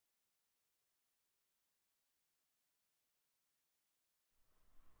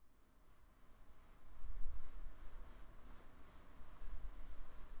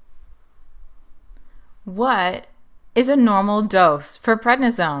What is a normal dose for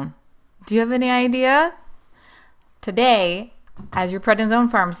prednisone? Do you have any idea? Today, as your prednisone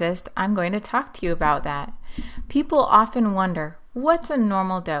pharmacist, I'm going to talk to you about that. People often wonder, what's a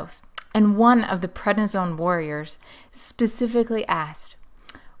normal dose? And one of the prednisone warriors specifically asked,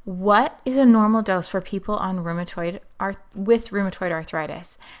 what is a normal dose for people on with rheumatoid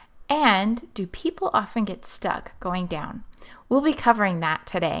arthritis? And do people often get stuck going down? We'll be covering that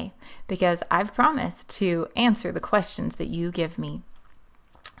today because I've promised to answer the questions that you give me.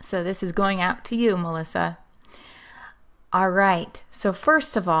 So this is going out to you, Melissa. All right, so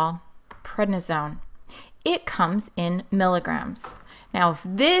first of all, prednisone. It comes in milligrams. Now, if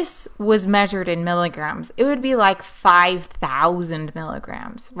this was measured in milligrams, it would be like 5,000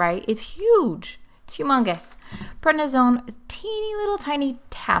 milligrams, right? It's huge. It's humongous. Prednisone is teeny little tiny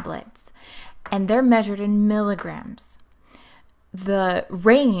tablets, and they're measured in milligrams. The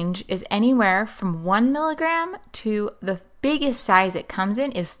range is anywhere from 1 milligram to the biggest size it comes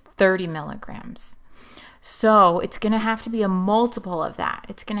in is 30 milligrams. So it's going to have to be a multiple of that.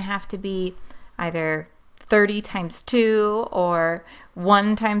 It's going to have to be either 30 times 2 or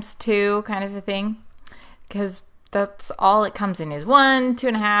 1 times 2 kind of a thing, because that's all it comes in is 1,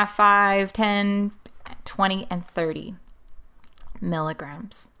 2.5, 5, 10, 20, and 30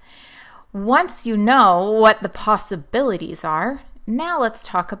 milligrams. Once you know what the possibilities are, now let's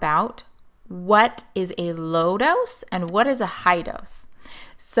talk about what is a low dose and what is a high dose.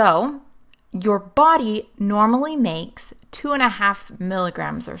 So your body normally makes 2.5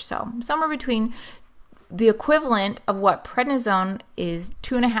 milligrams or so, somewhere between the equivalent of what prednisone is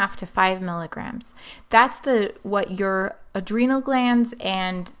 2.5 to 5 milligrams. That's what your adrenal glands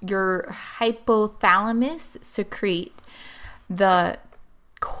and your hypothalamus secrete the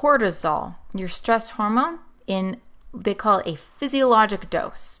cortisol, your stress hormone, they call it a physiologic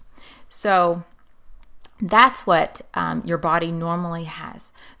dose. So that's what your body normally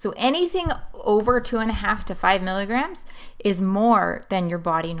has. So anything over 2.5 to 5 milligrams is more than your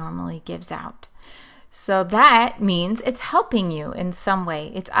body normally gives out. So that means it's helping you in some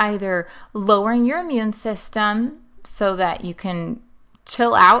way. It's either lowering your immune system so that you can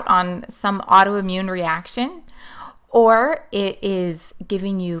chill out on some autoimmune reaction, or it is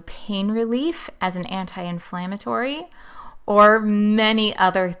giving you pain relief as an anti-inflammatory, or many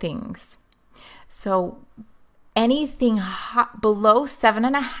other things. So anything below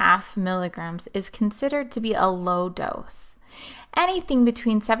 7.5 milligrams is considered to be a low dose. Anything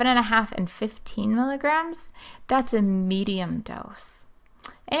between 7.5 and 15 milligrams, that's a medium dose.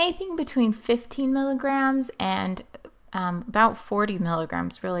 Anything between 15 milligrams and about 40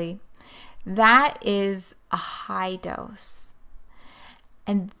 milligrams, really, that is a high dose.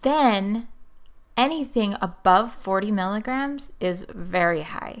 And then anything above 40 milligrams is very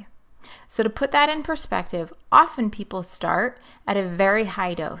high. So to put that in perspective, often people start at a very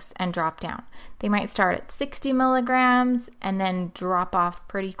high dose and drop down. They might start at 60 milligrams and then drop off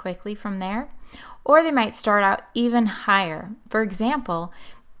pretty quickly from there. Or they might start out even higher. For example,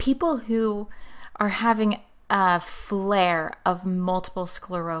 people who are having a flare of multiple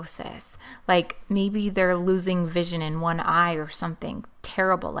sclerosis, like maybe they're losing vision in one eye or something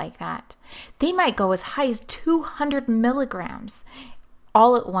terrible like that, they might go as high as 200 milligrams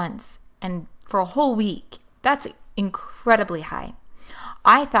all at once and for a whole week. That's incredibly high.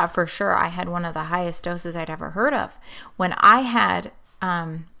 I thought for sure I had one of the highest doses I'd ever heard of. When I had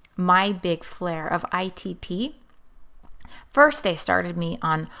my big flare of ITP, first they started me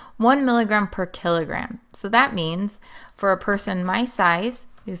on 1 milligram per kilogram. So that means for a person my size,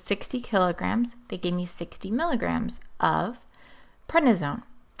 who's 60 kilograms, they gave me 60 milligrams of prednisone.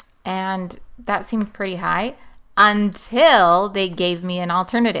 And that seemed pretty high until they gave me an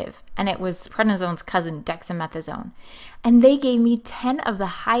alternative, and it was prednisone's cousin, dexamethasone. And they gave me 10 of the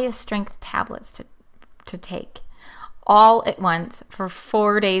highest strength tablets to take all at once for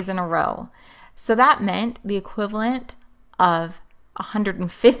 4 days in a row. So that meant the equivalent of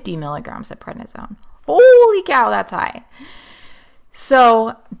 150 milligrams of prednisone. Holy cow, that's high.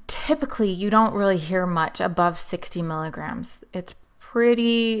 So typically you don't really hear much above 60 milligrams. It's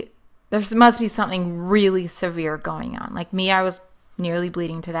pretty, there must be something really severe going on. Like me, I was nearly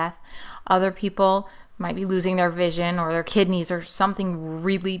bleeding to death. Other people might be losing their vision or their kidneys or something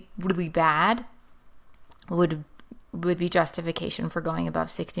really, really bad would be justification for going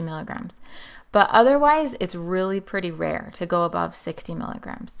above 60 milligrams. But otherwise, it's really pretty rare to go above 60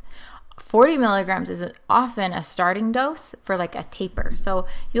 milligrams. 40 milligrams is often a starting dose for like a taper. So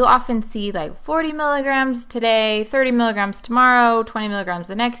you'll often see like 40 milligrams today, 30 milligrams tomorrow, 20 milligrams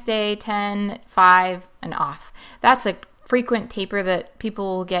the next day, 10, 5, and off. That's a frequent taper that people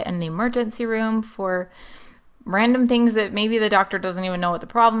will get in the emergency room for random things that maybe the doctor doesn't even know what the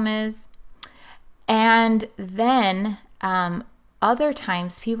problem is. And then other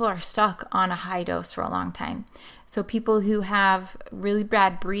times people are stuck on a high dose for a long time. So people who have really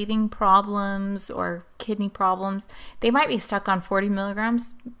bad breathing problems or kidney problems, they might be stuck on 40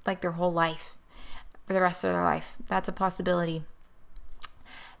 milligrams like their whole life, for the rest of their life. That's a possibility.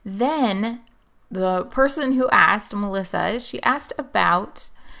 Then the person who asked, Melissa, she asked about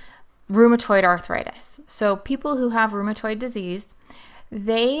rheumatoid arthritis. So people who have rheumatoid disease,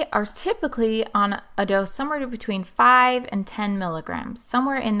 they are typically on a dose somewhere between 5 and 10 milligrams,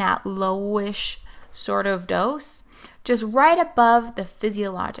 somewhere in that lowish sort of dose, just right above the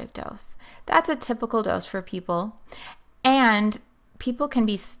physiologic dose. That's a typical dose for people. And people can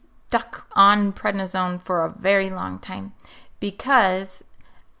be stuck on prednisone for a very long time because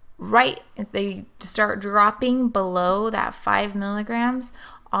right as they start dropping below that 5 milligrams,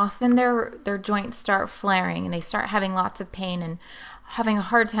 often their joints start flaring and they start having lots of pain and having a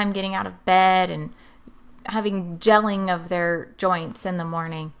hard time getting out of bed and having gelling of their joints in the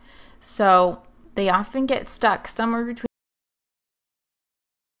morning. So they often get stuck somewhere between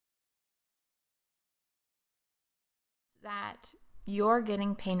that you're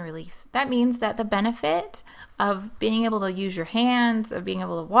getting pain relief. That means that the benefit of being able to use your hands, of being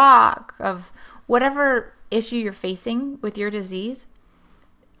able to walk, of whatever issue you're facing with your disease,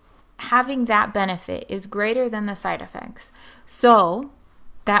 having that benefit is greater than the side effects. So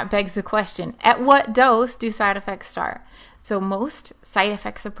that begs the question, at what dose do side effects start? So most side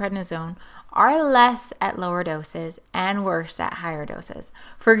effects of prednisone are less at lower doses and worse at higher doses.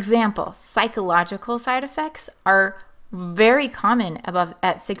 For example, psychological side effects are very common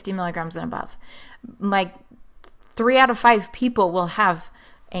at 60 milligrams and above. Like 3 out of 5 people will have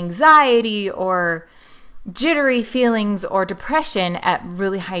anxiety or jittery feelings or depression at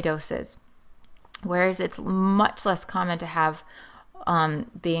really high doses, whereas it's much less common to have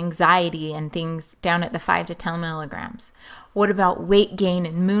the anxiety and things down at the 5 to 10 milligrams. What about weight gain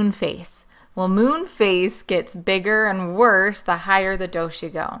and moon face? Well, moon face gets bigger and worse the higher the dose you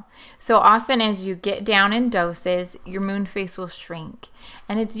go. So often as you get down in doses, your moon face will shrink.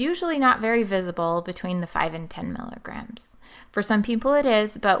 And it's usually not very visible between the 5 and 10 milligrams. For some people it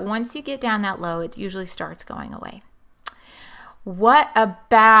is, but once you get down that low, it usually starts going away. What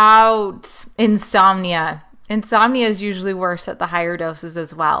about insomnia? Insomnia is usually worse at the higher doses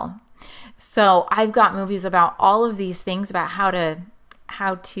as well. So I've got movies about all of these things, about how to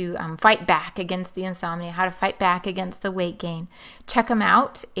fight back against the insomnia, how to fight back against the weight gain. Check them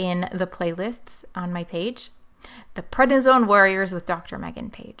out in the playlists on my page, the Prednisone Warriors with Dr. Megan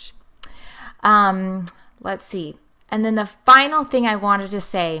page. Let's see. And then the final thing I wanted to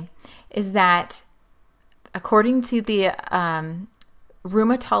say is that according to the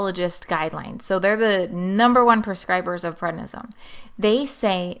rheumatologist guidelines, so they're the #1 prescribers of prednisone, they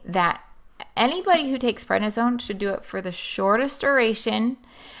say that anybody who takes prednisone should do it for the shortest duration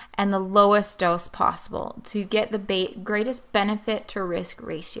and the lowest dose possible to get the greatest benefit to risk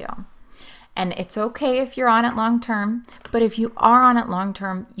ratio. And it's okay if you're on it long term, but if you are on it long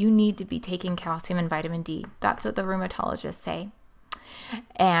term, you need to be taking calcium and vitamin D. That's what the rheumatologists say.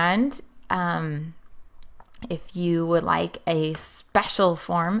 And if you would like a special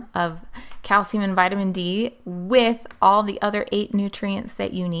form of calcium and vitamin D with all the other 8 nutrients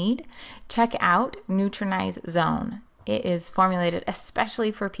that you need, check out Nutranize Zone. It is formulated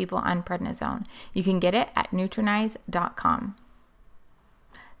especially for people on prednisone. You can get it at nutranize.com.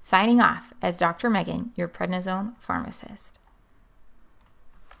 Signing off as Dr. Megan, your prednisone pharmacist.